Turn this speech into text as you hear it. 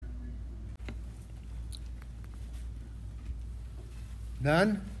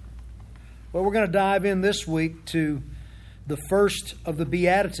None? Well, we're going to dive in this week to the first of the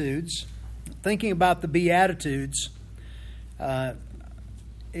Beatitudes. Thinking about the Beatitudes,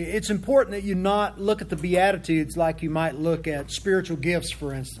 it's important that you not look at the Beatitudes like you might look at spiritual gifts,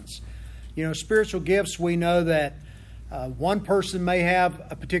 for instance. You know, spiritual gifts, we know that one person may have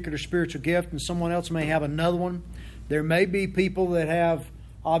a particular spiritual gift and someone else may have another one. There may be people that have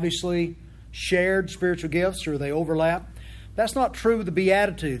obviously shared spiritual gifts or they overlap. That's not true with the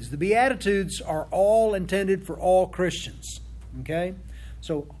Beatitudes. The Beatitudes are all intended for all Christians. Okay?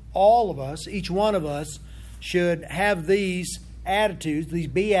 So all of us, each one of us, should have these attitudes, these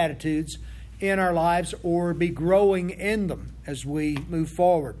Beatitudes in our lives or be growing in them as we move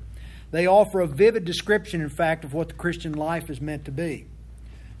forward. They offer a vivid description, in fact, of what the Christian life is meant to be.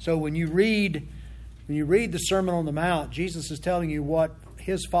 So when you read the Sermon on the Mount, Jesus is telling you what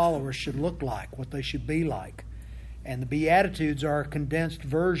His followers should look like, what they should be like. And the Beatitudes are a condensed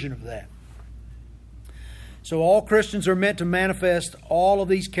version of that. So all Christians are meant to manifest all of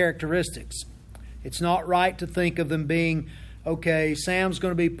these characteristics. It's not right to think of them being, okay, Sam's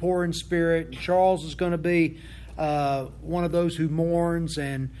going to be poor in spirit, and Charles is going to be one of those who mourns,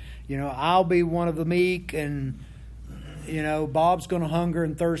 and I'll be one of the meek, and Bob's going to hunger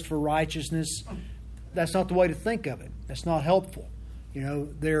and thirst for righteousness. That's not the way to think of it. That's not helpful.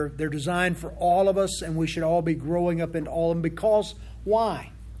 They're designed for all of us, and we should all be growing up into all of them. Because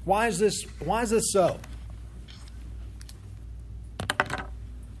why? Why is this so?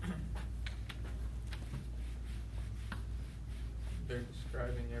 They're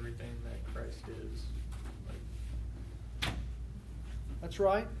describing everything that Christ is. That's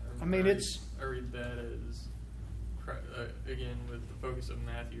right. I read that as again with the focus of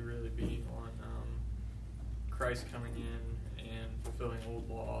Matthew really being on Christ coming in and fulfilling old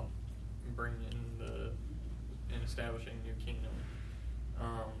law and bringing in and establishing a new kingdom,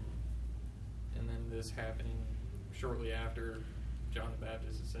 and then this happening shortly after John the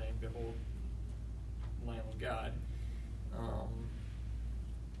Baptist is saying, "Behold, the Lamb of God."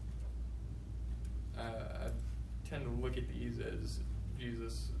 I tend to look at these as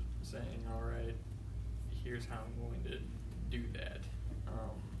Jesus saying, "All right, here's how I'm going to do that.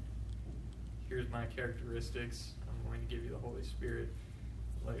 Here's my characteristics. I'm going to give you the Holy Spirit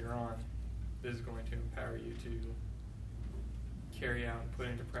later on. This is going to empower you to carry out and put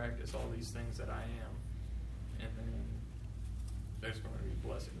into practice all these things that I am. And then there's going to be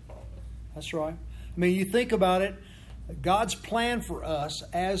blessing to follow." That's right. I mean, you think about it, God's plan for us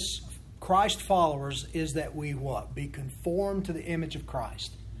as Christ followers is that we what? Be conformed to the image of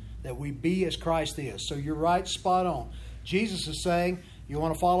Christ. That we be as Christ is. So you're right, spot on. Jesus is saying, you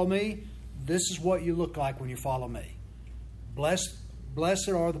want to follow me? This is what you look like when you follow me. Blessed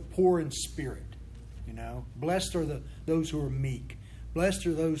are the poor in spirit. Blessed are those who are meek. Blessed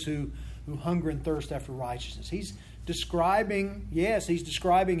are those who hunger and thirst after righteousness. He's describing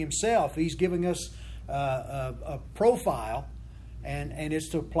himself. He's giving us a profile, and it's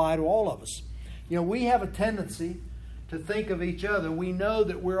to apply to all of us. We have a tendency to think of each other. We know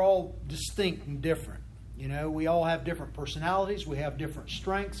that we're all distinct and different. We all have different personalities. We have different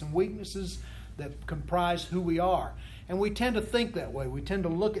strengths and weaknesses that comprise who we are. And we tend to think that way. We tend to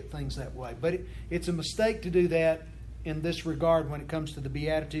look at things that way. But it's a mistake to do that in this regard when it comes to the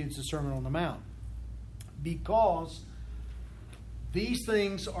Beatitudes, the Sermon on the Mount. Because these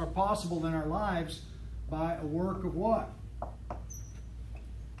things are possible in our lives by a work of what?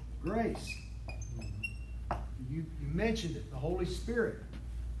 Grace. You mentioned it, the Holy Spirit.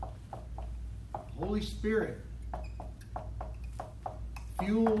 The Holy Spirit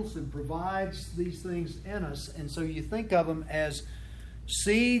fuels and provides these things in us. And so you think of them as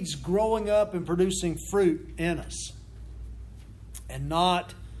seeds growing up and producing fruit in us. And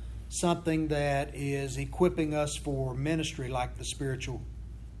not something that is equipping us for ministry like the spiritual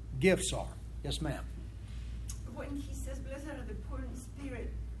gifts are. Yes, ma'am. When he says, "Blessed are the poor in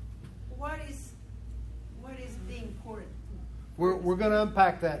spirit," what is being poor? We're going to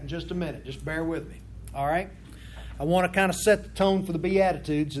unpack that in just a minute. Just bear with me. All right? I want to kind of set the tone for the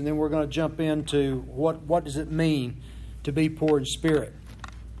Beatitudes, and then we're going to jump into what does it mean to be poor in spirit.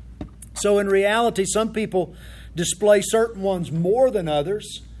 So in reality, some people display certain ones more than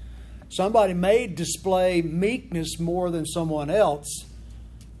others. Somebody may display meekness more than someone else,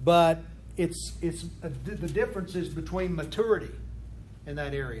 but the difference is between maturity in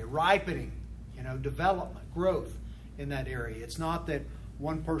that area, ripening, development, growth in that area. It's not that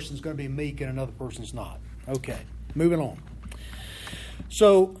one person's going to be meek and another person's not. Okay, moving on.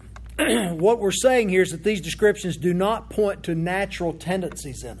 So what we're saying here is that these descriptions do not point to natural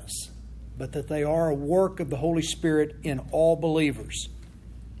tendencies in us, but that they are a work of the Holy Spirit in all believers.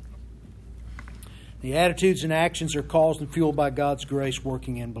 The attitudes and actions are caused and fueled by God's grace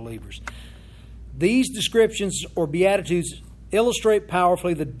working in believers. These descriptions or beatitudes illustrate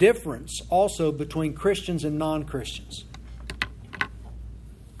powerfully the difference also between Christians and non-Christians.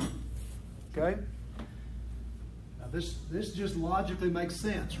 Okay? Now this just logically makes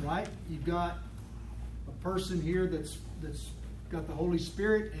sense, right? You've got a person here that's got the Holy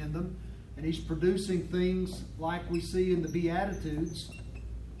Spirit in them, and he's producing things like we see in the Beatitudes: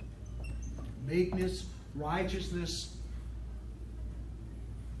 meekness, righteousness,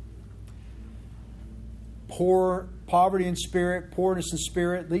 poverty in spirit, poorness in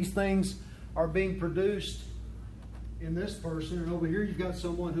spirit. These things are being produced in this person. And over here you've got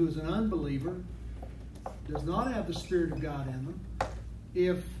someone who is an unbeliever, does not have the Spirit of God in them.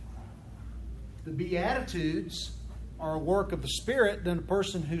 If the Beatitudes are a work of the Spirit, then a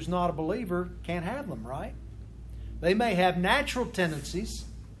person who's not a believer can't have them, right? They may have natural tendencies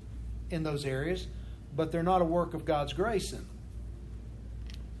in those areas, but they're not a work of God's grace in them.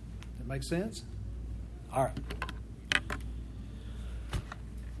 That make sense? All right.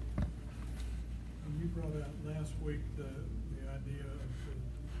 You brought out last week the idea of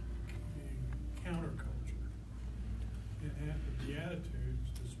being counterculture, and the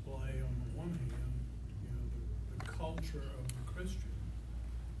Beatitudes display on the one hand, the culture of the Christian,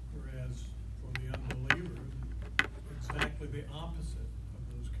 whereas for the unbeliever, exactly the opposite of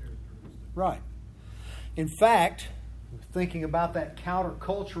those characteristics. Right. In fact, thinking about that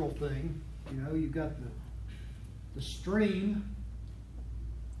countercultural thing, you've got the stream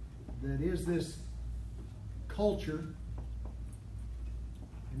that is this culture,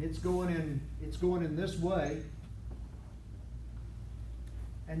 and it's going in this way,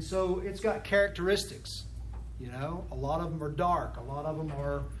 and so it's got characteristics. A lot of them are dark, a lot of them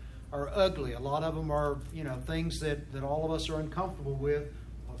are ugly, a lot of them are things that all of us are uncomfortable with,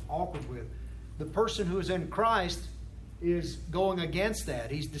 awkward with. The person who is in Christ is going against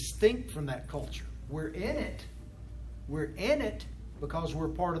that. He's distinct from that culture. We're in it. We're in it because we're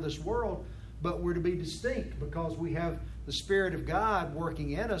part of this world, but we're to be distinct because we have the Spirit of God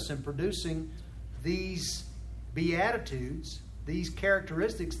working in us and producing these beatitudes, these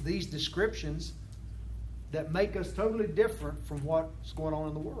characteristics, these descriptions that make us totally different from what's going on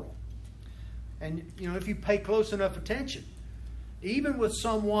in the world. And, if you pay close enough attention, even with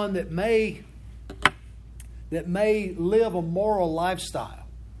someone that may live a moral lifestyle,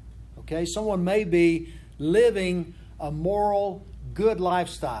 okay? Someone may be living a moral, good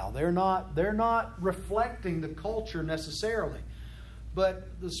lifestyle. They're not reflecting the culture necessarily.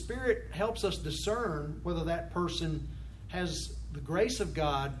 But the Spirit helps us discern whether that person has the grace of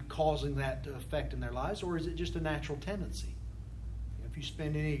God causing that to affect in their lives, or is it just a natural tendency? If you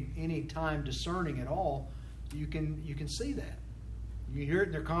spend any time discerning at all, you can see that. You hear it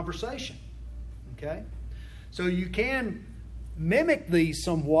in their conversation. Okay? So you can mimic these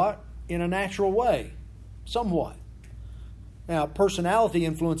somewhat in a natural way. Somewhat. Now, personality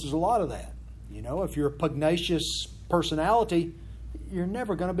influences a lot of that. If you're a pugnacious personality, you're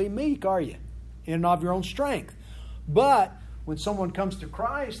never going to be meek, are you? In and of your own strength. But when someone comes to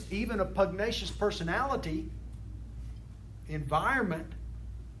Christ, even a pugnacious personality environment,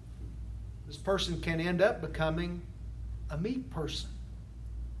 this person can end up becoming a meek person.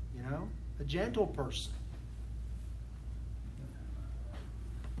 A gentle person.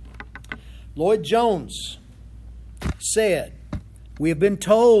 Lloyd Jones said, "We have been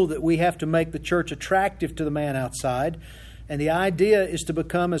told that we have to make the church attractive to the man outside, and the idea is to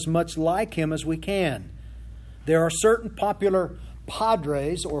become as much like him as we can. There are certain popular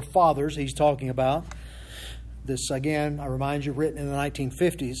padres or fathers," he's talking about. This, again, I remind you, written in the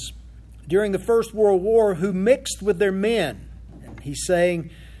 1950s, during the First World War, who mixed with their men. And he's saying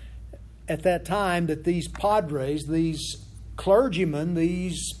at that time that these padres, these clergymen,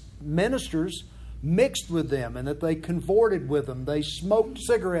 these ministers, mixed with them and that they convorted with them. They smoked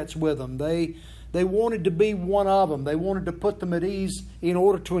cigarettes with them. They wanted to be one of them. They wanted to put them at ease in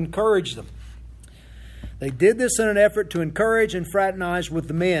order to encourage them. They did this in an effort to encourage and fraternize with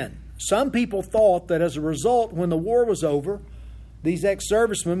the men. Some people thought that as a result, when the war was over, these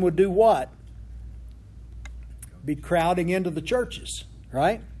ex-servicemen would do what? Be crowding into the churches,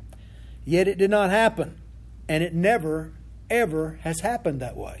 right? Yet it did not happen, and it never, ever has happened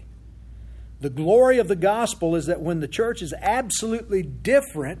that way. The glory of the gospel is that when the church is absolutely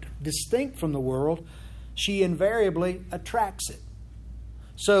different, distinct from the world, she invariably attracts it.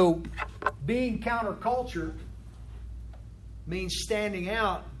 So, being counterculture means standing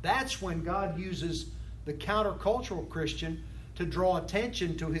out. That's when God uses the countercultural Christian to draw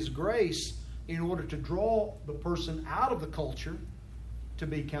attention to His grace in order to draw the person out of the culture to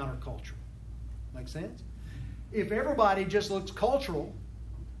be countercultural. Make sense? If everybody just looks cultural,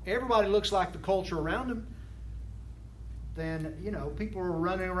 everybody looks like the culture around them, then, people are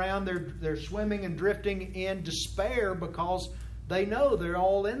running around, they're swimming and drifting in despair because they know they're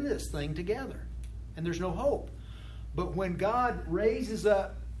all in this thing together and there's no hope. But when God raises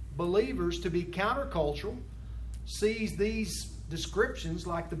up believers to be countercultural, sees these descriptions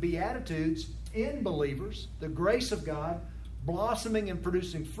like the Beatitudes in believers, the grace of God blossoming and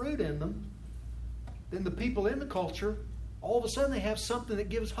producing fruit in them, then the people in the culture, all of a sudden they have something that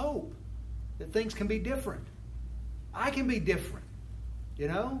gives hope, that things can be different. I can be different.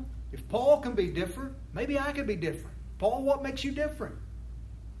 If Paul can be different, maybe I could be different. Paul, what makes you different?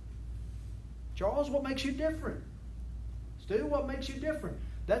 Charles, what makes you different? Stu, what makes you different?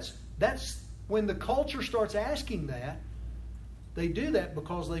 That's when the culture starts asking that. They do that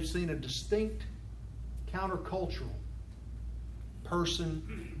because they've seen a distinct countercultural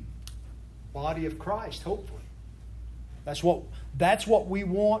person, body of Christ, hopefully. That's what we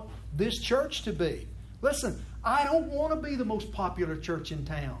want this church to be. Listen, I don't want to be the most popular church in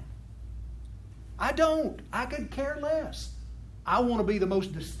town. I don't. I could care less. I want to be the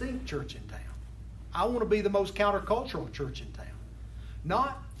most distinct church in town. I want to be the most countercultural church in town.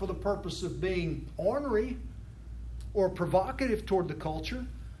 Not for the purpose of being ornery or provocative toward the culture,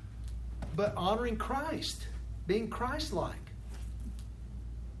 but honoring Christ, being Christ-like.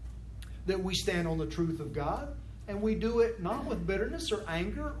 That we stand on the truth of God, and we do it not with bitterness or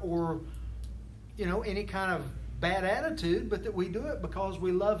anger or any kind of bad attitude, but that we do it because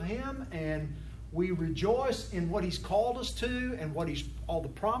we love Him and we rejoice in what He's called us to and all the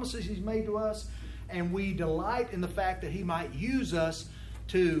promises He's made to us, and we delight in the fact that He might use us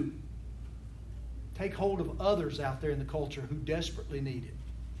to take hold of others out there in the culture who desperately need it.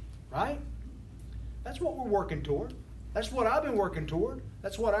 Right? That's what we're working toward. That's what I've been working toward.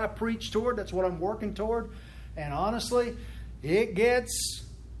 That's what I preach toward. That's what I'm working toward. And honestly, it gets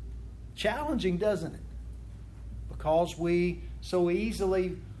challenging, doesn't it? Because we so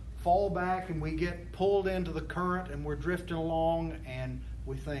easily fall back and we get pulled into the current and we're drifting along and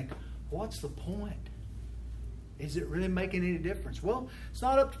we think, what's the point? Is it really making any difference? Well, it's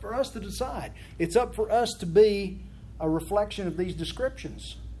not up for us to decide. It's up for us to be a reflection of these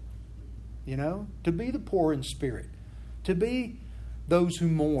descriptions. To be the poor in spirit. To be those who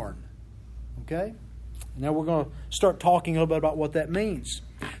mourn. Okay? Now we're going to start talking a little bit about what that means.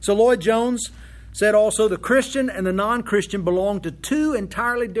 So Lloyd Jones said also the Christian and the non-Christian belong to two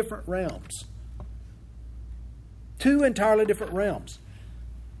entirely different realms. Two entirely different realms.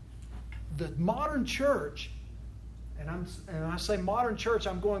 The modern church, and I say modern church,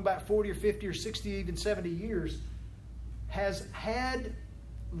 I'm going back 40 or 50 or 60, even 70 years, has had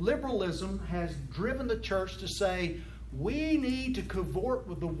liberalism has driven the church to say, we need to cavort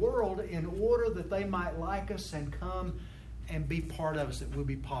with the world in order that they might like us and come and be part of us, that we'll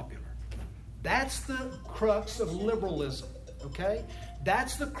be popular. That's the crux of liberalism, okay?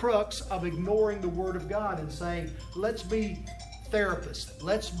 That's the crux of ignoring the Word of God and saying, let's be therapists,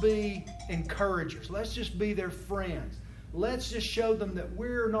 let's be encouragers, let's just be their friends. Let's just show them that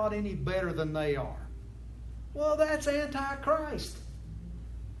we're not any better than they are. Well, that's anti-Christ.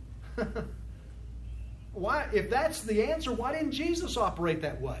 Why? If that's the answer, why didn't Jesus operate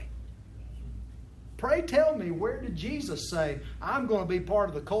that way? Pray tell me, where did Jesus say, I'm going to be part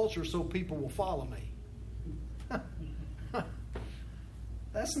of the culture so people will follow me?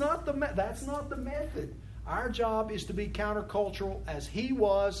 That's not the method. Our job is to be countercultural as He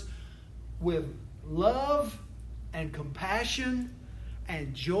was, with love and compassion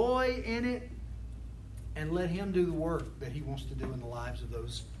and joy in it, and let Him do the work that He wants to do in the lives of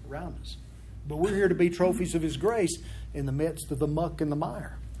those around us. But we're here to be trophies of His grace in the midst of the muck and the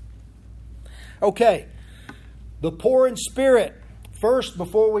mire. Okay, the poor in spirit. First,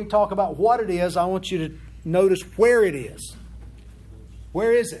 before we talk about what it is, I want you to notice where it is.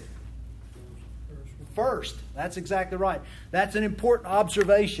 Where is it? First. That's exactly right. That's an important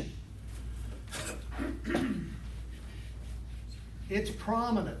observation. It's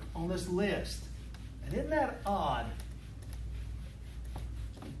prominent on this list. And isn't that odd?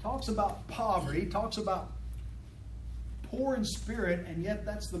 He talks about poverty, he talks about poor in spirit, and yet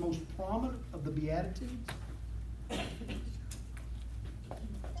that's the most prominent of the Beatitudes.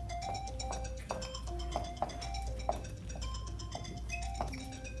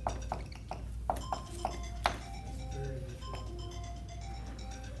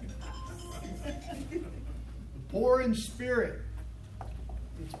 Poor in spirit.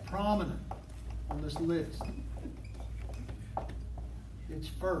 It's prominent on this list. It's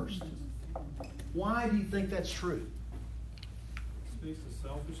first. Why do you think that's true? Speaks of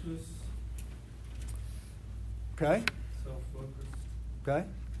selfishness, Okay. self-focus. Okay.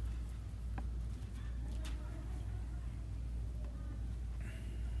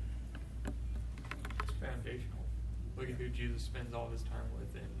 It's foundational. Look at who Jesus spends all his time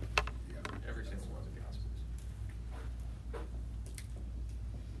with in every single one of the Gospels.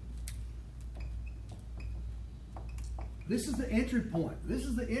 This is the entry point. This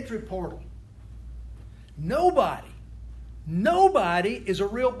is the entry portal. Nobody is a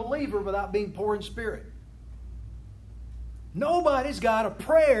real believer without being poor in spirit. Nobody's got a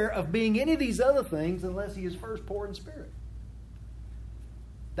prayer of being any of these other things unless he is first poor in spirit.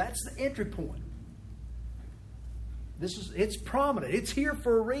 That's the entry point. It's prominent. It's here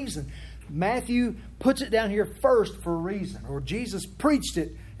for a reason. Matthew puts it down here first for a reason. Or Jesus preached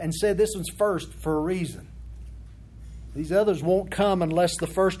it and said this one's first for a reason. These others won't come unless the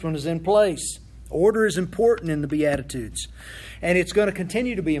first one is in place. Order is important in the Beatitudes. And it's going to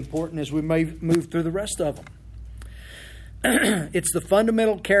continue to be important as we move through the rest of them. It's the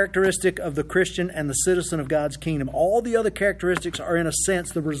fundamental characteristic of the Christian and the citizen of God's kingdom. All the other characteristics are, in a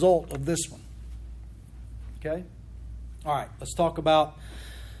sense, the result of this one. Okay? All right, let's talk about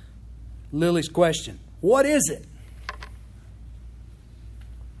Lily's question. What is it?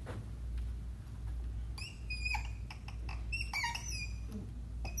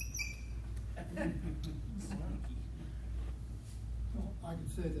 Well, I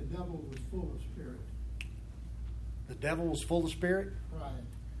could say the devil was full of spirit. The devil was full of spirit? Pride.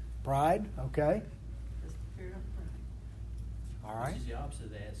 Pride? Okay. The spirit of pride. All right. Which is the opposite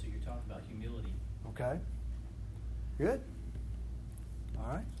of that, so you're talking about humility. Okay. Good.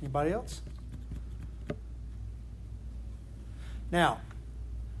 All right. Anybody else? Now,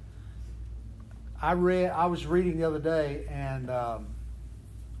 I was reading the other day, and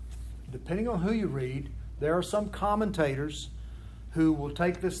depending on who you read, there are some commentators who will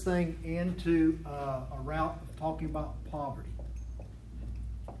take this thing into a route of talking about poverty.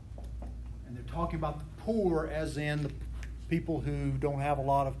 And they're talking about the poor as in the people who don't have a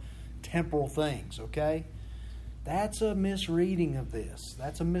lot of temporal things, okay? That's a misreading of this.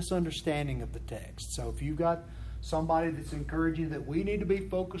 That's a misunderstanding of the text. So if you've got somebody that's encouraging that we need to be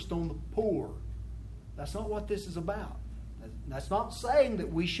focused on the poor, that's not what this is about. That's not saying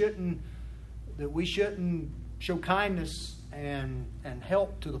that we shouldn't show kindness and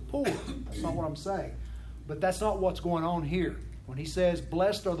help to the poor. That's not what I'm saying. But that's not what's going on here. When he says,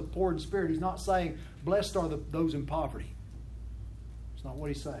 blessed are the poor in spirit, he's not saying, blessed are those in poverty. It's not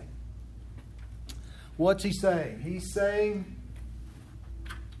what he's saying. What's he saying? He's saying,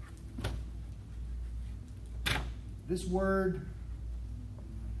 this word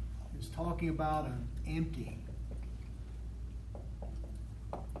is talking about an emptying.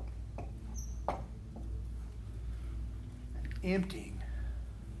 Emptying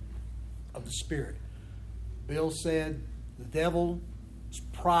of the Spirit. Bill said the devil was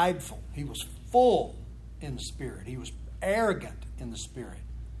prideful. He was full in the Spirit. He was arrogant in the Spirit.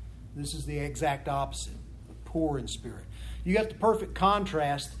 This is the exact opposite. The poor in spirit. You got the perfect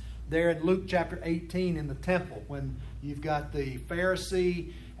contrast there in Luke chapter 18 in the temple when you've got the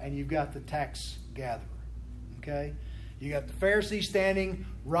Pharisee and you've got the tax gatherer. Okay? You got the Pharisee standing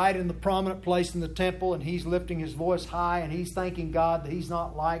right in the prominent place in the temple, and he's lifting his voice high, and he's thanking God that he's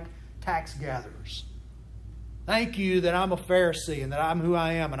not like tax gatherers. Thank you that I'm a Pharisee and that I'm who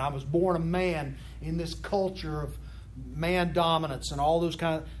I am, and I was born a man in this culture of man dominance and all those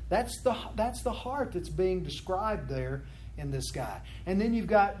kind of... That's the heart that's being described there in this guy. And then you've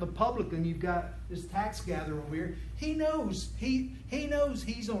got the publican, you've got this tax gatherer over here. He knows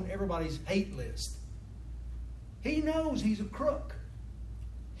he's on everybody's hate list. He knows he's a crook.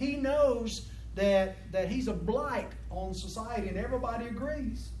 He knows that he's a blight on society, and everybody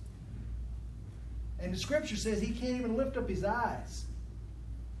agrees. And the Scripture says he can't even lift up his eyes.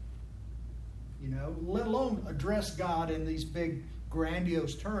 Let alone address God in these big,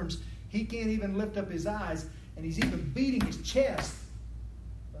 grandiose terms. He can't even lift up his eyes, and he's even beating his chest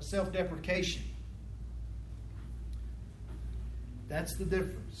by self-deprecation. That's the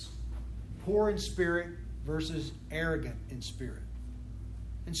difference. Poor in spirit versus arrogant in spirit.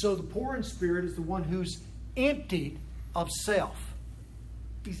 And so the poor in spirit is the one who's emptied of self.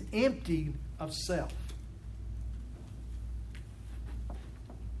 He's emptied of self.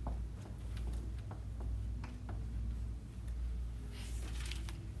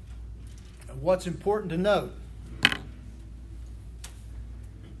 And what's important to note,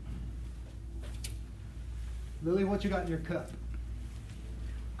 Lily, what you got in your cup?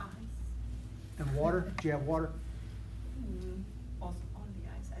 Ice. And water? Do you have water? Also only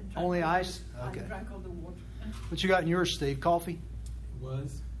ice. I Only ice? Okay. I drank all the water. What you got in yours, Steve? Coffee?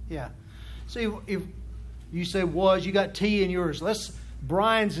 Was. Yeah. See, if you say was, you got tea in yours.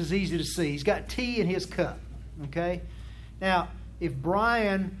 Brian's is easy to see. He's got tea in his cup. Okay? Now, if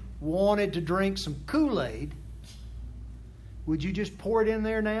Brian wanted to drink some Kool-Aid, would you just pour it in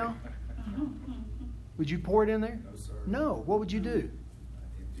there now? Would you pour it in there? No, sir. No. What would you do?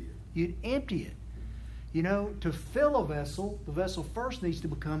 Empty it. You'd empty it. You know, to fill a vessel, the vessel first needs to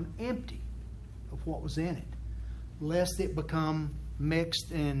become empty of what was in it, lest it become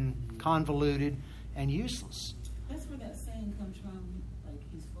mixed and convoluted and useless. That's where that saying comes from, like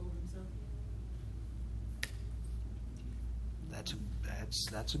he's full of himself.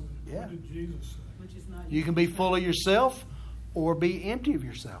 That's yeah. What did Jesus say? Which is not. You can be full of yourself or be empty of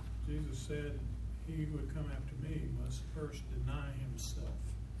yourself. Jesus said, he who would come after me must first deny himself.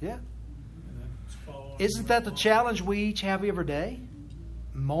 Yeah. And that's following. Isn't that the challenge we each have every day?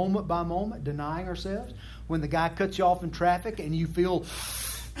 Moment by moment, denying ourselves. When the guy cuts you off in traffic and you feel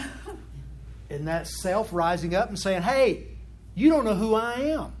in that self rising up and saying, hey, you don't know who I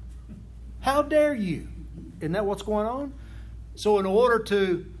am. How dare you? Isn't that what's going on? So in order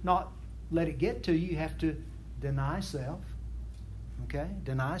to not let it get to you, you have to deny self. Okay?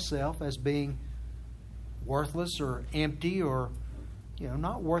 Deny self as being worthless or empty or,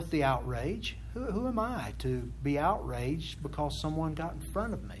 not worth the outrage. Who am I to be outraged because someone got in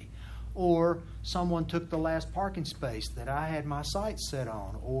front of me? Or someone took the last parking space that I had my sights set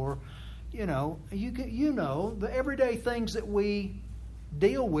on? Or, the everyday things that we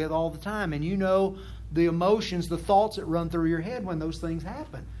deal with all the time. And the emotions, the thoughts that run through your head when those things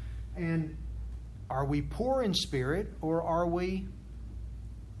happen. And are we poor in spirit or are we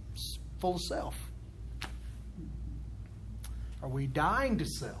full of self? Are we dying to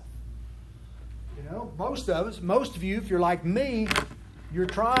self? Most of you, if you're like me, you're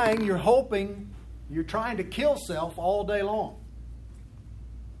trying to kill self all day long.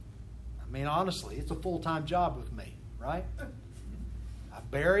 I mean, honestly, it's a full-time job with me, right? I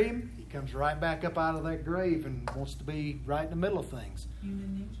bury him, he comes right back up out of that grave and wants to be right in the middle of things.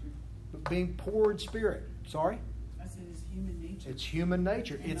 Human nature. But being poor in spirit, sorry? I said it's human nature. It's human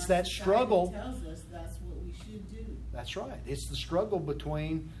nature. And it's our that society struggle. tells us that's what we should do. That's right. It's the struggle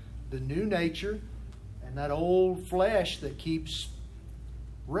between the new nature and that old flesh that keeps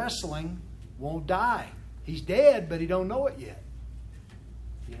wrestling, won't die. He's dead, but he don't know it yet.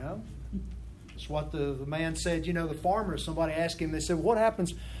 It's what the man said, the farmer, somebody asked him, they said, what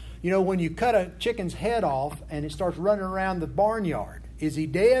happens, when you cut a chicken's head off and it starts running around the barnyard? Is he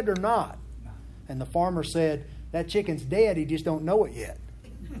dead or not? And the farmer said, that chicken's dead, he just don't know it yet.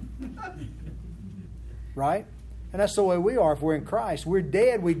 Right? And that's the way we are if we're in Christ. We're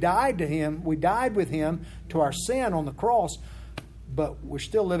dead. We died to Him. We died with Him to our sin on the cross. But we're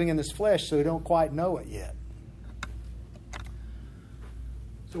still living in this flesh, so we don't quite know it yet.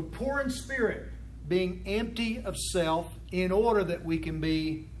 So poor in spirit, being empty of self in order that we can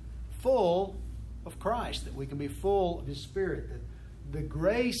be full of Christ, that we can be full of His Spirit. That the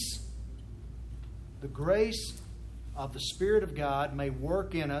grace of the Spirit of God may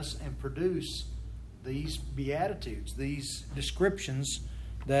work in us and produce these beatitudes, these descriptions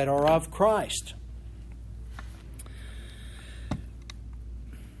that are of Christ.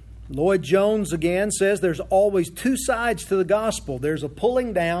 Lloyd Jones again says there's always two sides to the gospel. There's a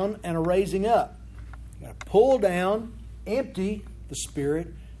pulling down and a raising up. You've got to pull down, empty the Spirit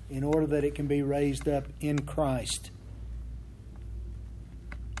in order that it can be raised up in Christ.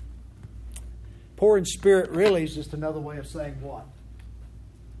 Poor in spirit really is just another way of saying what?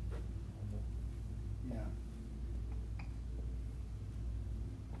 Yeah.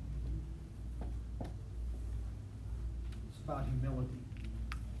 It's about humility.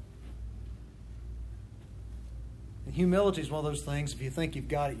 And humility is one of those things, if you think you've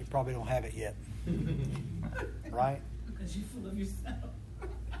got it, you probably don't have it yet. Right? Because you're full of yourself.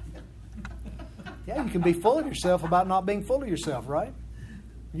 Yeah, you can be full of yourself about not being full of yourself, right?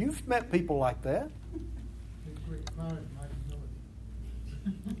 You've met people like that. Take great pride in my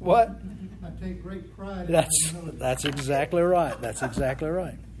humility. What? I take great pride in my humility. That's exactly right. That's exactly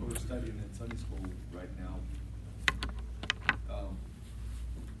right. We're studying in Sunday school right now.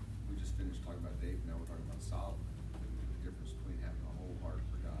 We just finished talking about David. Now we're talking about Solomon. The difference between having a whole heart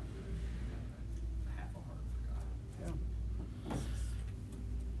for God and having half a heart for God. Yeah.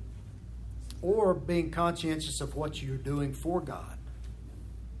 Or being conscientious of what you're doing for God.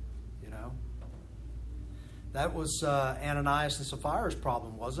 That was Ananias and Sapphira's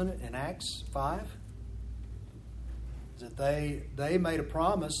problem, wasn't it, in Acts 5? That they made a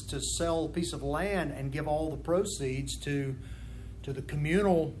promise to sell a piece of land and give all the proceeds to to the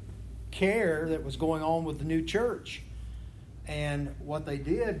communal care that was going on with the new church. And what they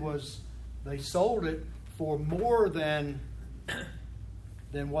did was they sold it for more than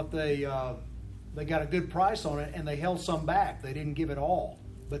what they got a good price on it, and they held some back. They didn't give it all,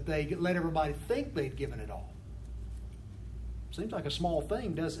 but they let everybody think they'd given it all. Seems like a small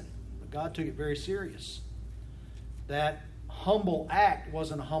thing, doesn't it? But God took it very serious. That humble act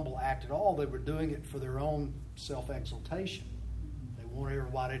wasn't a humble act at all. They were doing it for their own self-exaltation. They wanted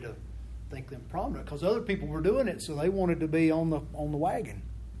everybody to think them prominent because other people were doing it, so they wanted to be on the wagon.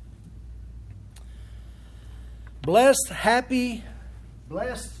 Blessed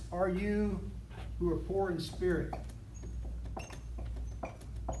are you who are poor in spirit.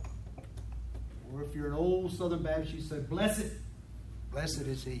 Or if you're an old Southern Baptist, you say, blessed. Blessed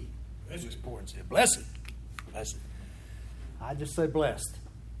is he who is poor in spirit. Blessed. Blessed. I just say blessed.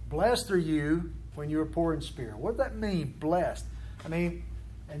 Blessed are you when you are poor in spirit. What does that mean, blessed? I mean,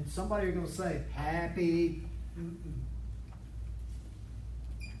 and somebody are going to say, happy.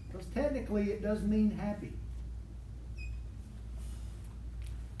 Because technically it does mean happy.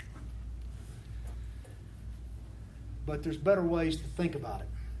 But there's better ways to think about it.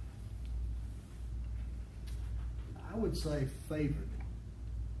 I would say favored.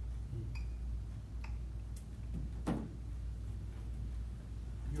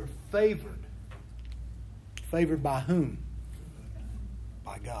 You're favored. Favored by whom?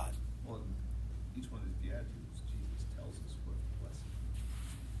 By God. Well, each one of the Beatitudes, Jesus tells us what blessed is.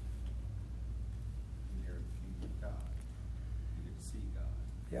 You inherit the kingdom of God. You get to see God.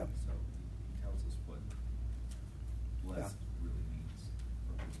 Yep. So he tells us what blessed really means.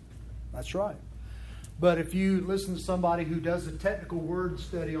 That's right. But if you listen to somebody who does a technical word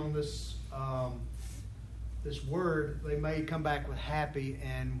study on this this word, they may come back with happy,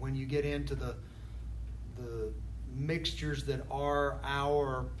 and when you get into the mixtures that are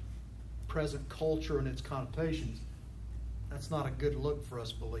our present culture and its connotations, that's not a good look for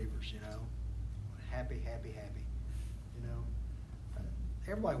us believers, you know. Happy, happy, happy. You know.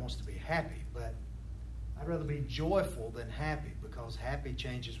 Everybody wants to be happy, but I'd rather be joyful than happy, because happy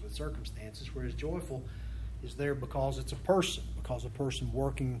changes with circumstances, whereas joyful is there because it's a person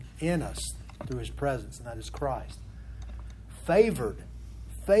working in us through his presence, and that is Christ. Favored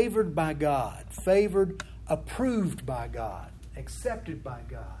by God, approved by God, accepted by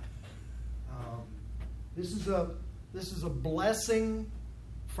God. This is a blessing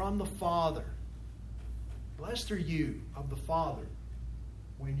from the Father. Blessed are you of the Father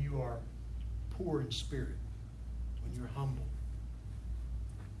when you are poor in spirit, when you're humble,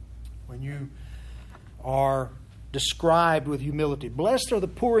 when you are described with humility. Blessed are the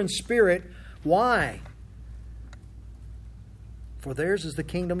poor in spirit. Why? For theirs is the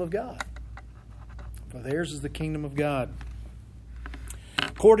kingdom of God. For theirs is the kingdom of God.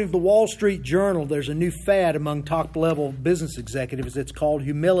 According to the Wall Street Journal, there's a new fad among top-level business executives. It's called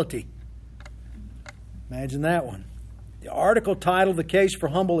humility. Imagine that one. The article titled "The Case for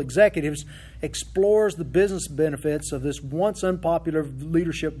Humble Executives" explores the business benefits of this once unpopular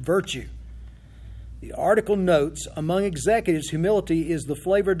leadership virtue. The article notes, among executives, humility is the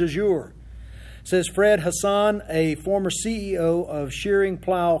flavor du jour. Says Fred Hassan, a former CEO of Shearing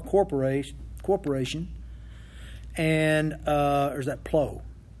Plow Corporation, and or is that Plow?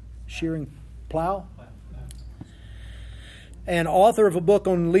 Shearing Plow? And author of a book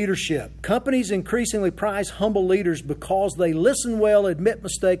on leadership. Companies increasingly prize humble leaders because they listen well, admit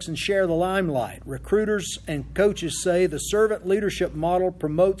mistakes, and share the limelight. Recruiters and coaches say the servant leadership model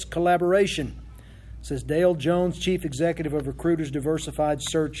promotes collaboration, says Dale Jones, Chief Executive of Recruiters Diversified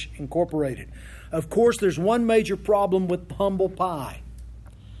Search Incorporated. Of course, there's one major problem with humble pie.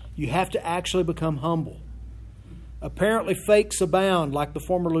 You have to actually become humble. Apparently, fakes abound, like the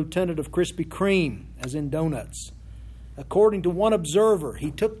former lieutenant of Krispy Kreme, as in donuts. According to one observer,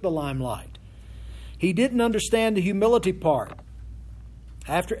 he took the limelight. He didn't understand the humility part.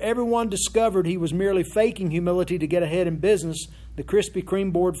 After everyone discovered he was merely faking humility to get ahead in business, the Krispy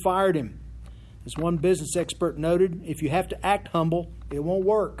Kreme board fired him. As one business expert noted, if you have to act humble, it won't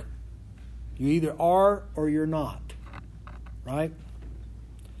work. You either are or you're not. Right?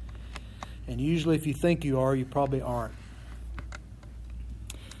 And usually if you think you are, you probably aren't.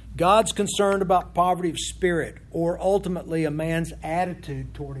 God's concerned about poverty of spirit, or ultimately a man's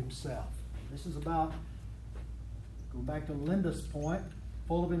attitude toward himself. This is about, go back to Linda's point,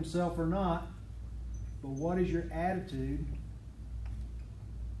 full of himself or not, but what is your attitude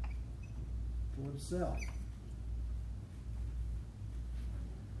toward self?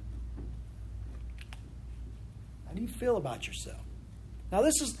 How do you feel about yourself? Now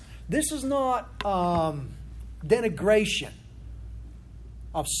this is not denigration.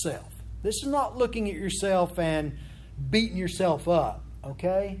 of self. This is not looking at yourself and beating yourself up,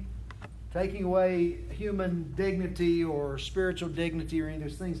 okay? Taking away human dignity or spiritual dignity or any of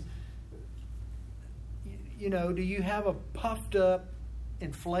those things. You know, do you have a puffed up,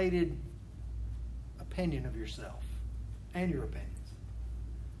 inflated opinion of yourself and your opinions?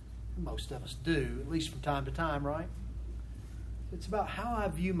 Most of us do, at least from time to time, right? It's about how I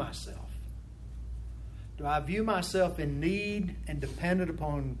view myself. Do I view myself in need and dependent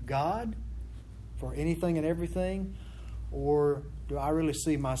upon God for anything and everything? Or do I really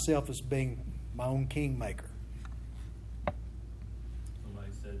see myself as being my own kingmaker?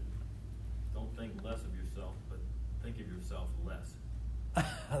 Somebody said, don't think less of yourself, but think of yourself less.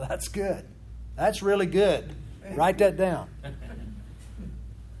 That's good. That's really good. Write that down.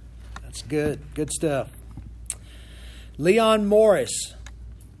 That's good. Good stuff. Leon Morris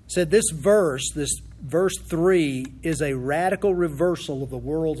said this verse 3, is a radical reversal of the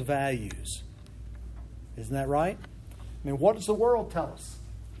world's values. Isn't that right? I mean, what does the world tell us?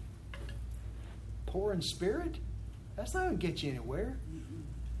 Poor in spirit? That's not going to get you anywhere.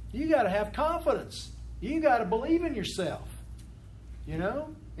 You got to have confidence. You got to believe in yourself. You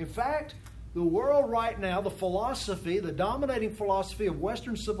know? In fact, the world right now, the philosophy, the dominating philosophy of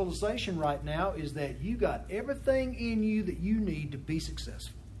Western civilization right now is that you got everything in you that you need to be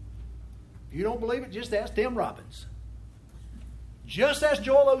successful. If you don't believe it, just ask Tim Robbins. Just ask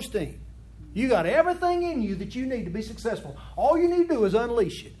Joel Osteen. You got everything in you that you need to be successful. All you need to do is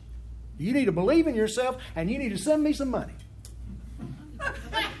unleash it. You need to believe in yourself, and you need to send me some money.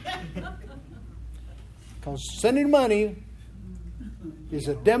 Because sending money is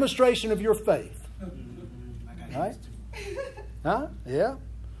a demonstration of your faith. Right? Huh? Yeah.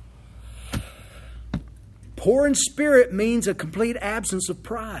 Poor in spirit means a complete absence of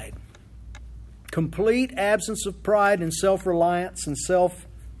pride. Complete absence of pride and self-reliance and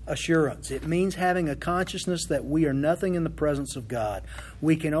self-assurance. It means having a consciousness that we are nothing in the presence of God.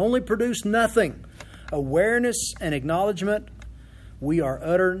 We can only produce nothing. Awareness and acknowledgement, we are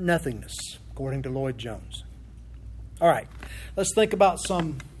utter nothingness, according to Lloyd Jones. All right, let's think about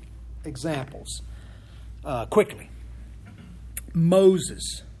some examples quickly.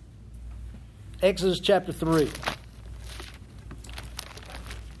 Moses. Exodus chapter 3.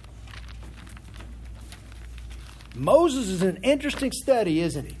 Moses is an interesting study,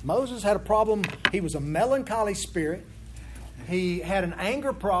 isn't he? Moses had a problem. He was a melancholy spirit. He had an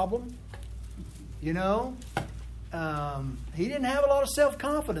anger problem. You know, he didn't have a lot of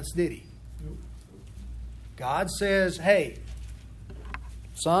self-confidence, did he? God says, hey,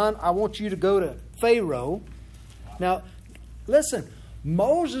 son, I want you to go to Pharaoh. Now, listen,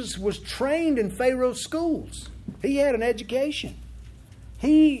 Moses was trained in Pharaoh's schools. He had an education.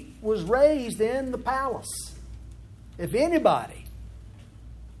 He was raised in the palace. If anybody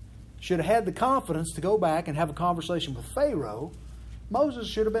should have had the confidence to go back and have a conversation with Pharaoh, Moses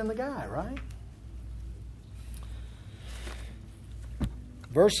should have been the guy, right?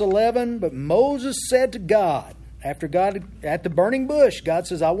 Verse 11, but Moses said to God, after God at the burning bush, God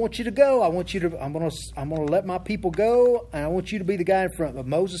says, I want you to go. I'm going to let my people go, and I want you to be the guy in front. But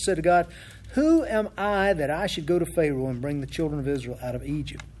Moses said to God, who am I that I should go to Pharaoh and bring the children of Israel out of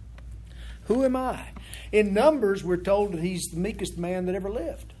Egypt? Who am I? In Numbers, we're told that he's the meekest man that ever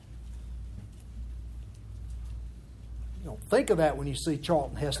lived. You don't think of that when you see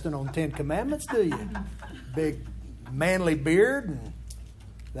Charlton Heston on 10 Commandments, do you? Big manly beard and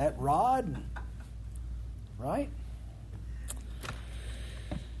that rod, right?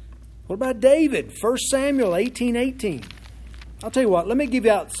 What about David? 1 Samuel 18:18. I'll tell you what, let me give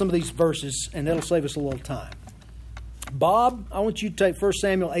you out some of these verses, and that'll save us a little time. Bob, I want you to take 1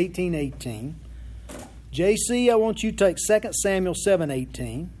 Samuel 18:18. JC, I want you to take 2 Samuel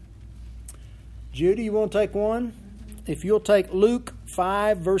 7:18. Judy, you want to take one? If you'll take Luke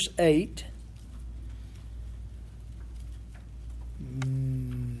 5, verse 8.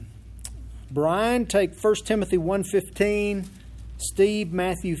 Brian, take 1 Timothy 1:15. Steve,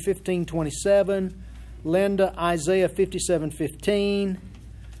 Matthew 15:27. Linda, Isaiah 57:15.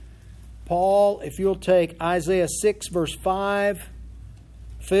 Paul, if you'll take Isaiah 6, verse 5.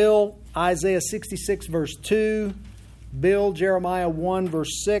 Phil, Isaiah 66, verse 2. Bill, Jeremiah 1,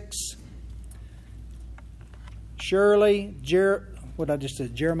 verse 6. Shirley, what did I just say?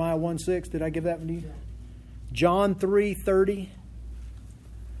 Jeremiah 1, 6. Did I give that one to you? John 3:30.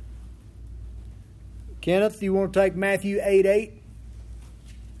 Kenneth, you want to take Matthew 8:8?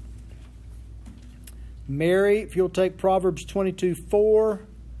 Mary, if you'll take Proverbs 22:4.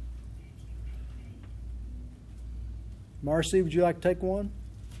 Marcy, would you like to take one?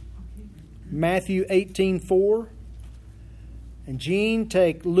 Matthew 18:4. And Gene,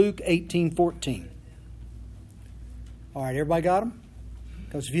 take Luke 18:14. All right, everybody got them?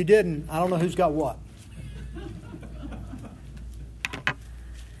 Because if you didn't, I don't know who's got what.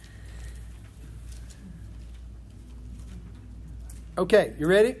 Okay, you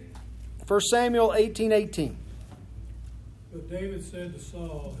ready? 1 Samuel 18:18. But David said to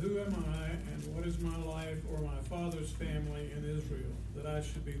Saul, "Who am I, and what is my life or my father's family in Israel, that I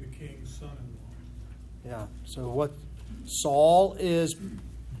should be the king's son-in-law?" Yeah, so what Saul is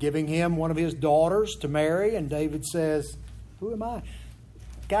giving him one of his daughters to marry, and David says, "Who am I?"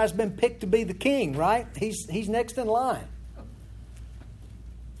 Guy's been picked to be the king, right? He's next in line.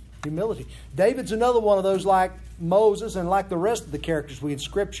 Humility. David's another one of those, like Moses and like the rest of the characters we in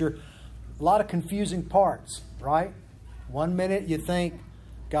Scripture, a lot of confusing parts, right? One minute you think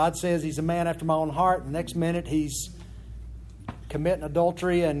God says he's a man after my own heart, and the next minute he's committing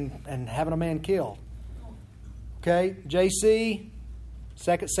adultery and having a man killed. Okay, JC,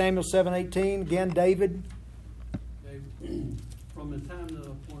 2 Samuel 7:18. Again, David. From the time that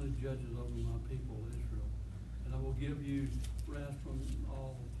I appointed judges over my people Israel, and I will give you rest from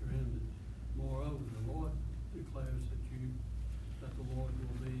all your enemies. Moreover, the Lord declares that the Lord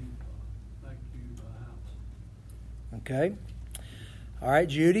will be back to you by house. Okay. All right,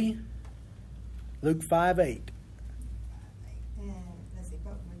 Judy. Luke 5:8. And let's see,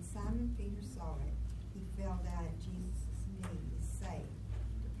 but when Simon Peter saw it, he fell down at Jesus' knees, saying,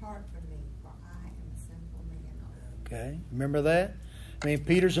 "Depart from me, for I am a sinful man." Okay, remember that? I mean,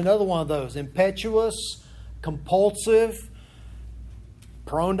 Peter's another one of those. Impetuous, compulsive,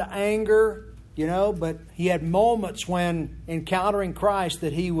 prone to anger, but he had moments when encountering Christ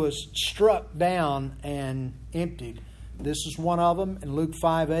that he was struck down and emptied. This is one of them in Luke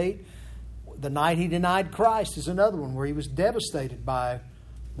 5:8. The night he denied Christ is another one where he was devastated by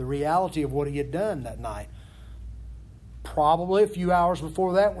the reality of what he had done that night. Probably a few hours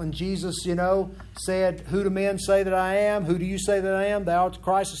before that when Jesus, said, "Who do men say that I am? Who do you say that I am? Thou art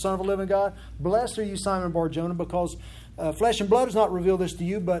Christ, the Son of the living God. Blessed are you, Simon Bar-Jonah, because flesh and blood has not revealed this to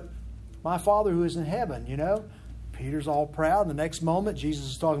you, but my Father who is in heaven." Peter's all proud. The next moment, Jesus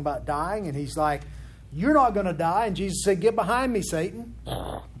is talking about dying, and he's like, "You're not going to die." And Jesus said, "Get behind me, Satan."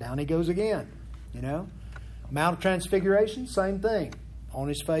 Down he goes again. Mount of Transfiguration, same thing. On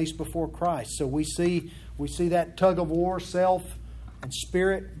his face before Christ. So we see that tug of war, self and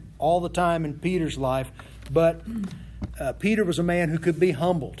spirit, all the time in Peter's life. But Peter was a man who could be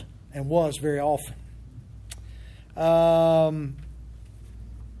humbled, and was very often.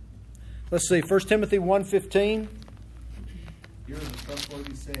 Let's see, 1 Timothy 1:15. Here is a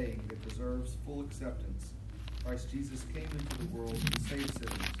trustworthy saying that deserves full acceptance. Christ Jesus came into the world to save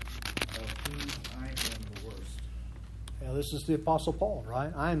sinners, of whom I am the worst. Yeah, this is the Apostle Paul,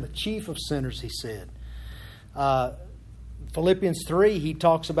 right? I am the chief of sinners, he said. Philippians 3, he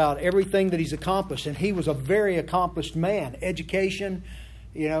talks about everything that he's accomplished, and he was a very accomplished man. Education,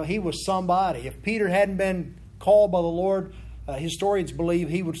 he was somebody. If Peter hadn't been called by the Lord, historians believe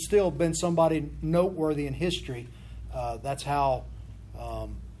he would still have been somebody noteworthy in history. That's how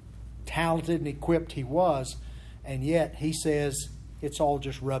talented and equipped he was. And yet, he says, it's all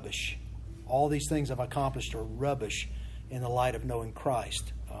just rubbish. All these things I've accomplished are rubbish in the light of knowing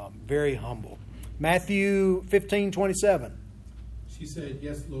Christ. Very humble. Matthew 15:27. She said,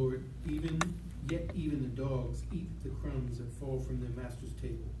 "Yes, Lord, yet even the dogs eat the crumbs that fall from their master's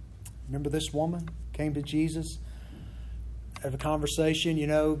table." Remember this woman came to Jesus, have a conversation.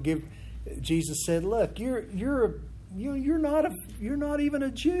 Jesus said, "Look, you're not even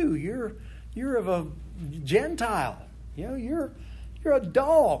a Jew. You're of a Gentile. You're a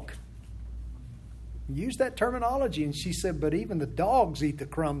dog." Use that terminology, and she said, "But even the dogs eat the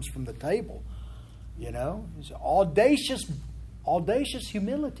crumbs from the table." It's audacious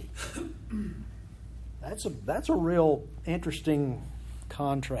humility. That's a real interesting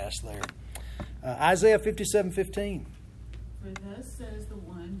contrast there. Isaiah 57:15. For thus says the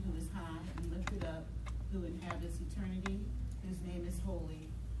one who is high and lifted up, who inhabits eternity, whose name is holy.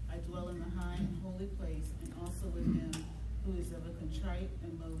 I dwell in the high and holy place, and also with him who is of a contrite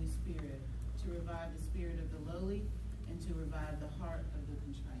and lowly spirit, to revive the spirit of the lowly, and to revive the heart of the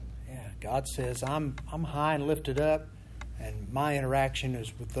contrite. Yeah, God says, I'm high and lifted up, and my interaction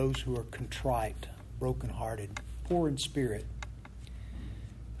is with those who are contrite, brokenhearted, poor in spirit.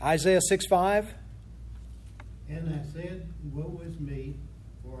 Isaiah 6:5. And I said, Woe is me,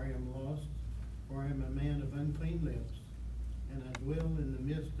 for I am lost, for I am a man of unclean lips, and I dwell in the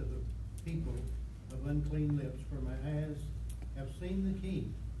midst of a people of unclean lips, for my eyes have seen the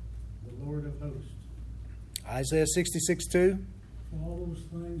King, the Lord of hosts. Isaiah 66:2. All those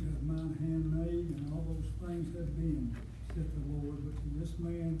things that mine hand made, and all those things that being, said the Lord, but to this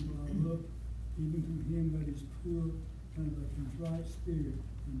man will I look, even to him that is poor and of a contrite spirit,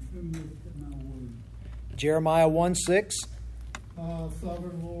 and trembleth at my word. Jeremiah 1:6.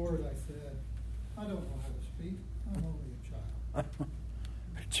 Sovereign Lord, I said, I don't know how to speak. I'm only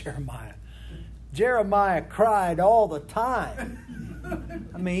a child. Jeremiah cried all the time.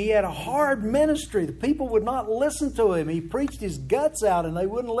 I mean, he had a hard ministry. The people would not listen to him. He preached his guts out and they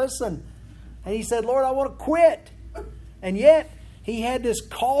wouldn't listen. And he said, Lord, I want to quit. And yet, he had this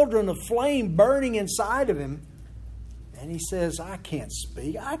cauldron of flame burning inside of him. And he says, I can't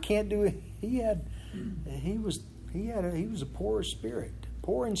speak. I can't do it. He was a poor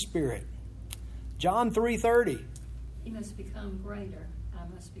in spirit. John 3:30. He must become greater. I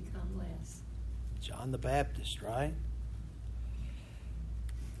must become less. John the Baptist, right?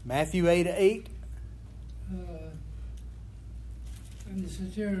 Matthew 8:8. And the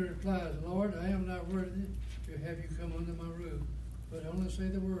centurion replies, Lord, I am not worthy to have you come under my roof, but only say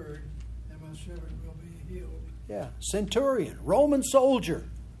the word, and my servant will be healed. Yeah, centurion, Roman soldier,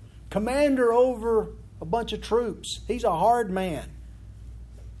 commander over a bunch of troops. He's a hard man.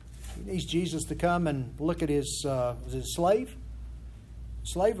 He needs Jesus to come and look at his, was it slave?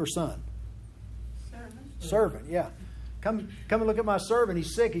 Slave or son? Servant, yeah. Come and look at my servant.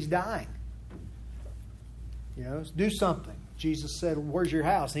 He's sick. He's dying. You know, do something. Jesus said, where's your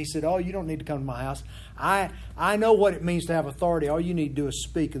house? And he said, oh, you don't need to come to my house. I know what it means to have authority. All you need to do is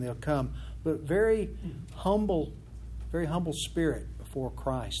speak and they'll come. But very humble spirit before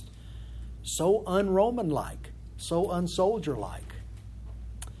Christ. So un-Roman-like. So un-soldier-like.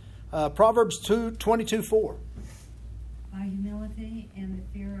 Proverbs 22:4. By humility and the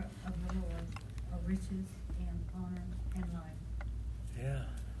fear of the Lord are riches and honor and life. Yeah.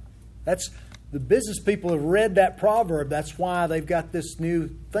 That's the business people have read that proverb. That's why they've got this new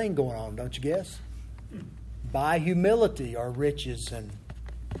thing going on, don't you guess? By humility are riches and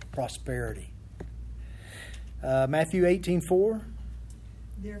prosperity. Matthew 18:4.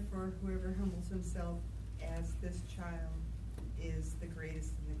 Therefore, whoever humbles himself as this child is the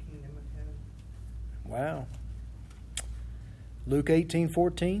greatest in the kingdom of heaven. Wow. Luke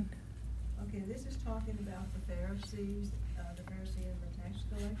 18:14. Okay, this is talking about the Pharisees, the Pharisee and the tax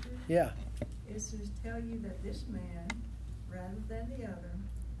collector. Yeah. It says, tell you that this man, rather than the other,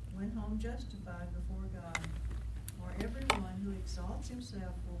 went home justified before God. For everyone who exalts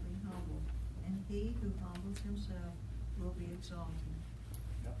himself will be humbled, and he who humbles himself will be exalted.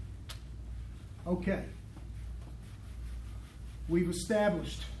 Yep. Okay. We've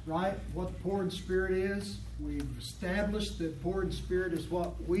established, right, what the poor in spirit is. We've established that poor in spirit is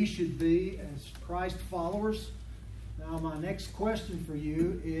what we should be as Christ followers. Now, my next question for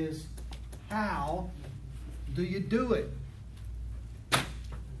you is, how do you do it?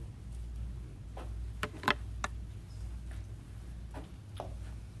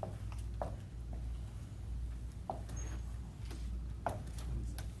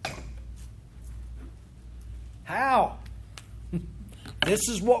 How? This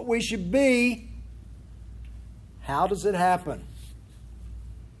is what we should be. How does it happen?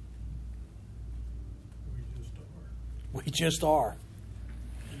 We just are.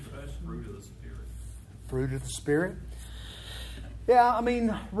 Fruit of the Spirit. Fruit of the Spirit? Yeah, I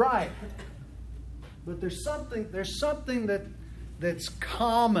mean, right. But there's something that's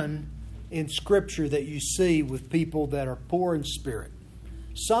common in Scripture that you see with people that are poor in spirit.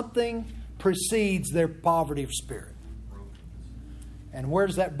 Something precedes their poverty of spirit. And where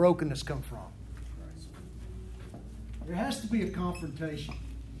does that brokenness come from? There has to be a confrontation.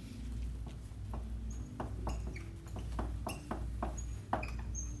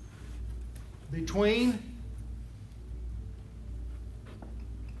 Between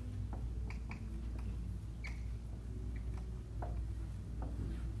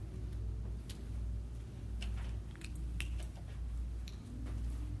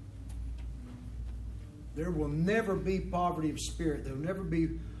there will never be poverty of spirit. There will never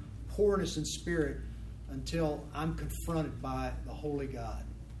be poorness in spirit until I'm confronted by the Holy God.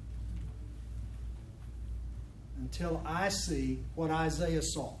 Until I see what Isaiah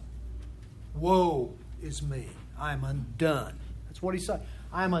saw. Woe is me. I am undone. That's what he said.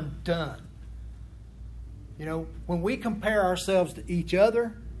 I am undone. You know, when we compare ourselves to each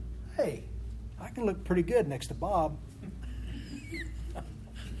other, hey, I can look pretty good next to Bob.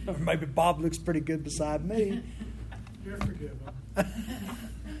 Or maybe Bob looks pretty good beside me. You're forgiven.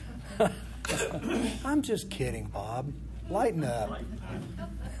 I'm just kidding, Bob. Lighten up.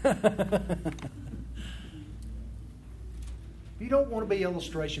 If you don't want to be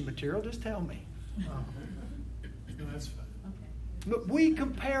illustration material, just tell me. No, that's fine. But we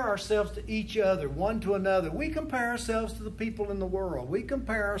compare ourselves to each other, one to another. We compare ourselves to the people in the world. We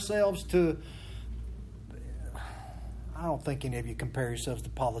compare ourselves to... I don't think any of you compare yourselves to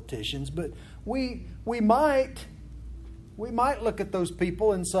politicians, but we might look at those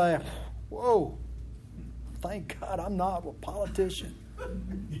people and say, whoa, thank God I'm not a politician.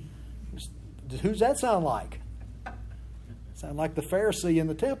 Who's that sound like? Sound like the Pharisee in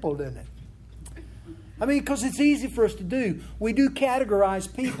the temple, didn't it? I mean, because it's easy for us to do. We do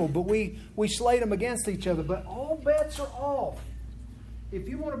categorize people, but we slate them against each other. But all bets are off. If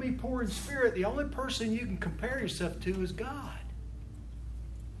you want to be poor in spirit, the only person you can compare yourself to is God.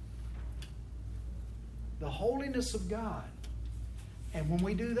 The holiness of God. And when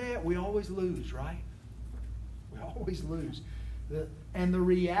we do that, we always lose, right? We always lose. And the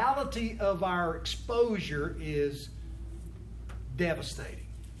reality of our exposure is devastating.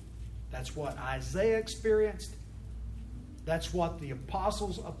 That's what Isaiah experienced. That's what the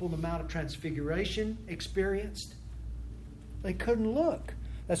apostles up on the Mount of Transfiguration experienced. They couldn't look.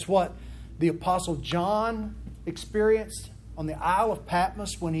 That's what the Apostle John experienced on the Isle of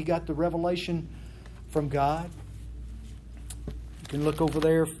Patmos when he got the revelation from God. You can look over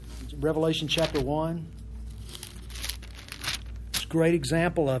there, Revelation chapter 1. It's a great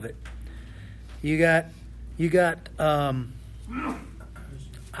example of it. You got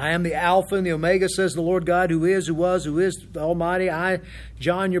I am the Alpha and the Omega, says the Lord God, who is, who was, who is the Almighty. I,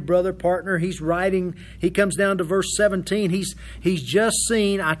 John, your brother, partner, he's writing. He comes down to verse 17. He's just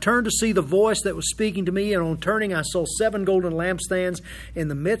seen. I turned to see the voice that was speaking to me, and on turning I saw 7 golden lampstands. In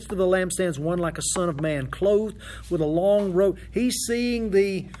the midst of the lampstands, one like a son of man, clothed with a long robe. He's seeing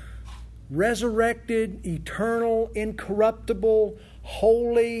the resurrected, eternal, incorruptible,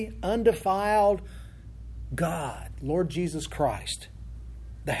 holy, undefiled God, Lord Jesus Christ.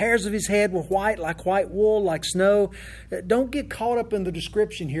 The hairs of his head were white, like white wool, like snow. Don't get caught up in the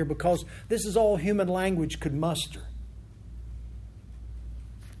description here, because this is all human language could muster.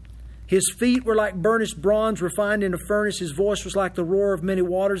 His feet were like burnished bronze refined in a furnace. His voice was like the roar of many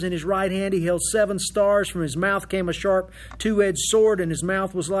waters. In his right hand he held 7 stars. From his mouth came a sharp 2-edged sword, and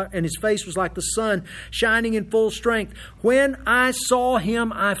his face was like the sun, shining in full strength. When I saw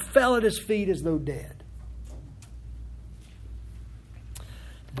him, I fell at his feet as though dead.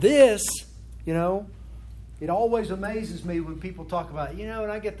 This, it always amazes me when people talk about, when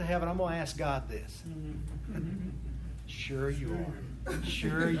I get to heaven, I'm going to ask God this. Sure you are.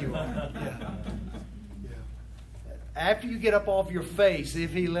 Sure you are. Yeah. After you get up off your face,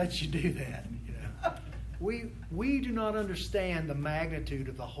 if he lets you do that. We do not understand the magnitude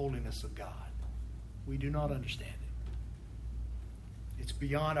of the holiness of God. We do not understand it. It's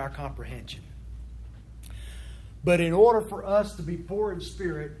beyond our comprehension. But in order for us to be poor in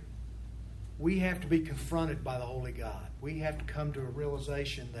spirit, we have to be confronted by the holy God. We have to come to a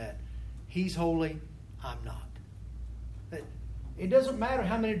realization that he's holy, I'm not. It doesn't matter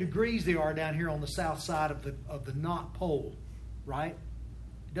how many degrees there are down here on the south side of the North Pole, right?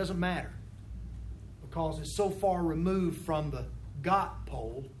 It doesn't matter, because it's so far removed from the God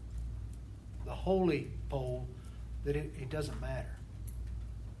pole, the holy pole, that it doesn't matter.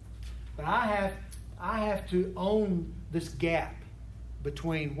 But I have to own this gap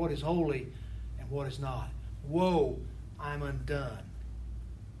between what is holy and what is not. Woe, I'm undone.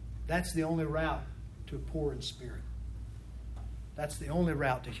 That's the only route to a poor in spirit. That's the only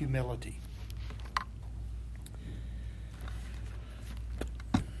route to humility.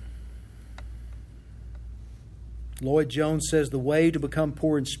 Lloyd Jones says the way to become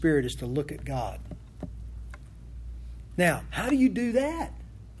poor in spirit is to look at God. Now, how do you do that?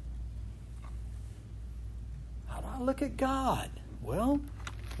 How do I look at God? Well,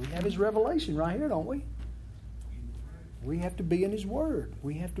 we have His revelation right here, don't we? We have to be in His Word.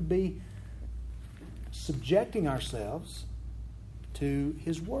 We have to be subjecting ourselves to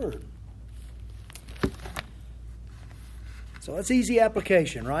His Word. So that's easy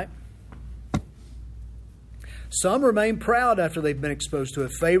application, right? Some remain proud after they've been exposed to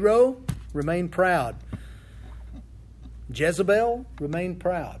it. Pharaoh remained proud. Jezebel remained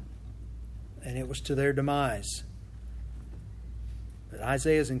proud. And it was to their demise. But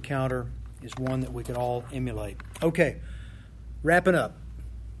Isaiah's encounter is one that we could all emulate. Okay, wrapping up.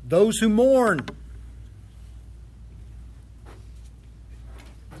 Those who mourn.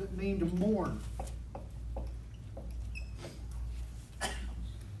 What does it mean to mourn?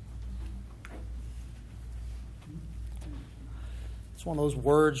 It's one of those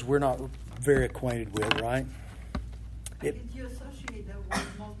words we're not very acquainted with, right? Did you associate that word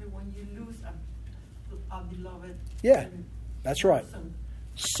mostly when you lose a beloved? Yeah, that's right.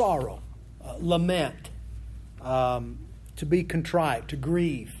 Sorrow, lament, to be contrite, to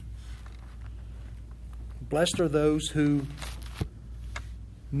grieve. Blessed are those who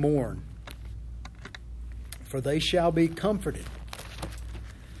mourn, for they shall be comforted.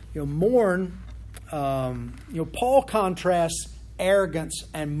 Mourn, Paul contrasts arrogance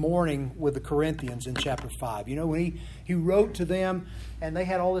and mourning with the Corinthians in chapter 5. When he wrote to them, and they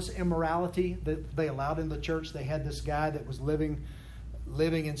had all this immorality that they allowed in the church. They had this guy that was living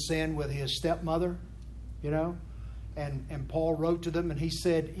in sin with his stepmother, and Paul wrote to them, and he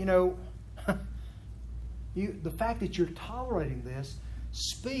said, the fact that you're tolerating this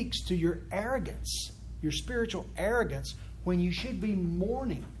speaks to your arrogance, your spiritual arrogance, when you should be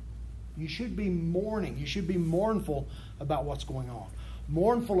mourning. You should be mourning. You should be mournful about what's going on.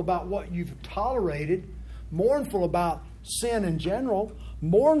 Mournful about what you've tolerated. Mournful about sin in general.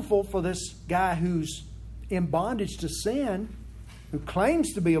 Mournful for this guy who's in bondage to sin, who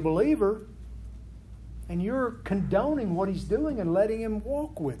claims to be a believer, and you're condoning what he's doing and letting him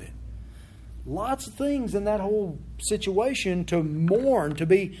walk with it. Lots of things in that whole situation to mourn, to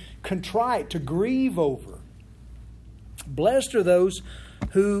be contrite, to grieve over. Blessed are those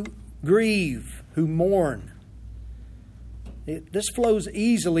who grieve, who mourn. This flows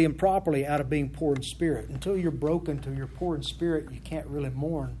easily and properly out of being poor in spirit. Until you're broken, until you're poor in spirit, you can't really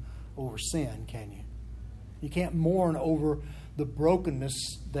mourn over sin, can you? You can't mourn over the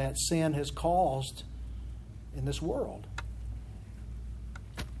brokenness that sin has caused in this world.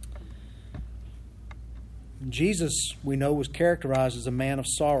 Jesus, we know, was characterized as a man of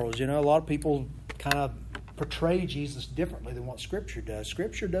sorrows. A lot of people kind of portray Jesus differently than what Scripture does.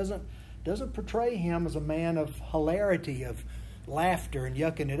 Scripture doesn't portray him as a man of hilarity, of laughter and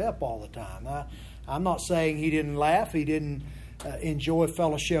yucking it up all the time. I'm not saying he didn't laugh, he didn't enjoy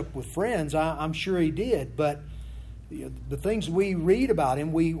fellowship with friends. I'm sure he did, but the things we read about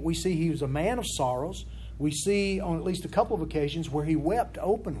him, we see he was a man of sorrows. We see on at least a couple of occasions where he wept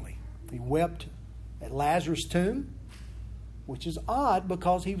openly. He wept at Lazarus' tomb, which is odd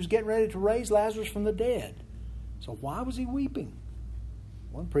because he was getting ready to raise Lazarus from the dead. So why was he weeping?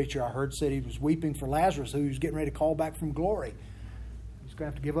 One preacher I heard said he was weeping for Lazarus, who he was getting ready to call back from glory. He's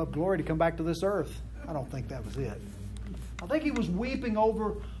going to have to give up glory to come back to this earth. I don't think that was it. I think he was weeping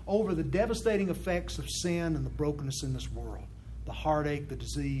over the devastating effects of sin and the brokenness in this world. The heartache, the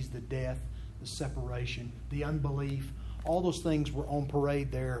disease, the death, the separation, the unbelief. All those things were on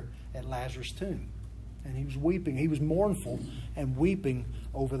parade there at Lazarus' tomb. And he was weeping. He was mournful and weeping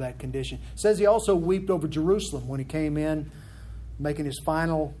over that condition. It says he also wept over Jerusalem when he came in, making his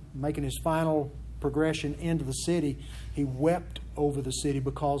final progression into the city. He wept over the city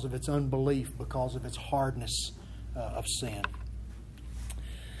because of its unbelief, because of its hardness of sin.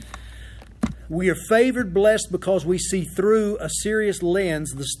 We are favored, blessed, because we see through a serious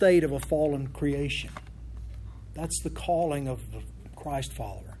lens the state of a fallen creation. That's the calling of the Christ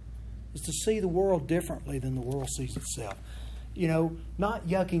follower, is to see the world differently than the world sees itself. Not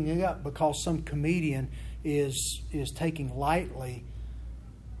yucking it up because some comedian is taking lightly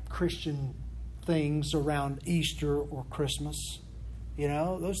Christian things around Easter or Christmas.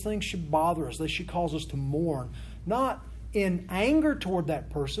 Those things should bother us. They should cause us to mourn. Not in anger toward that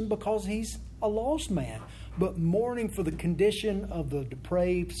person because he's a lost man, but mourning for the condition of the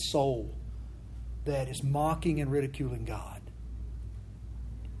depraved soul that is mocking and ridiculing God.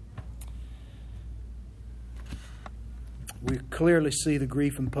 We clearly see the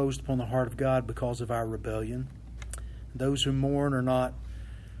grief imposed upon the heart of God because of our rebellion. Those who mourn are not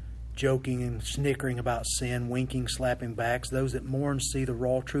joking and snickering about sin, winking, slapping backs. Those that mourn see the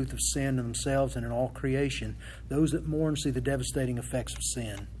raw truth of sin in themselves and in all creation. Those that mourn see the devastating effects of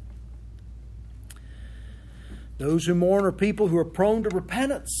sin. Those who mourn are people who are prone to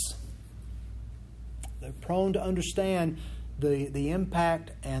repentance. They're prone to understand the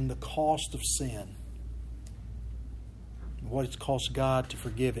impact and the cost of sin, what it's cost God to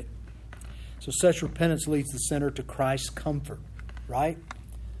forgive it. So such repentance leads the sinner to Christ's comfort, right?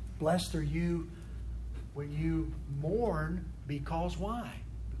 Blessed are you when you mourn, because why?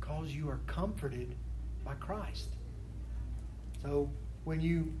 Because you are comforted by Christ. So when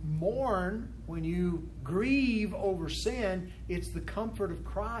you mourn, when you grieve over sin, it's the comfort of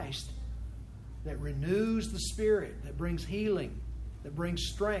Christ that renews the spirit, that brings healing, that brings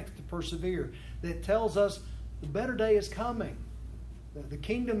strength to persevere, that tells us the better day is coming. The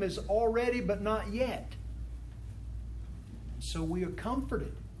kingdom is already, but not yet. So we are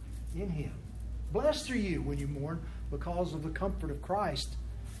comforted in Him. Blessed are you when you mourn, because of the comfort of Christ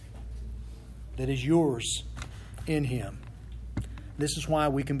that is yours in Him. This is why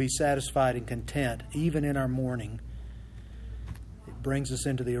we can be satisfied and content, even in our mourning. It brings us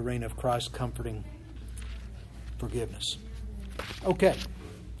into the arena of Christ's comforting forgiveness. Okay.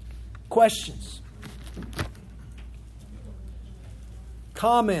 Questions?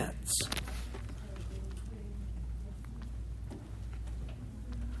 Comments?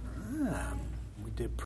 We did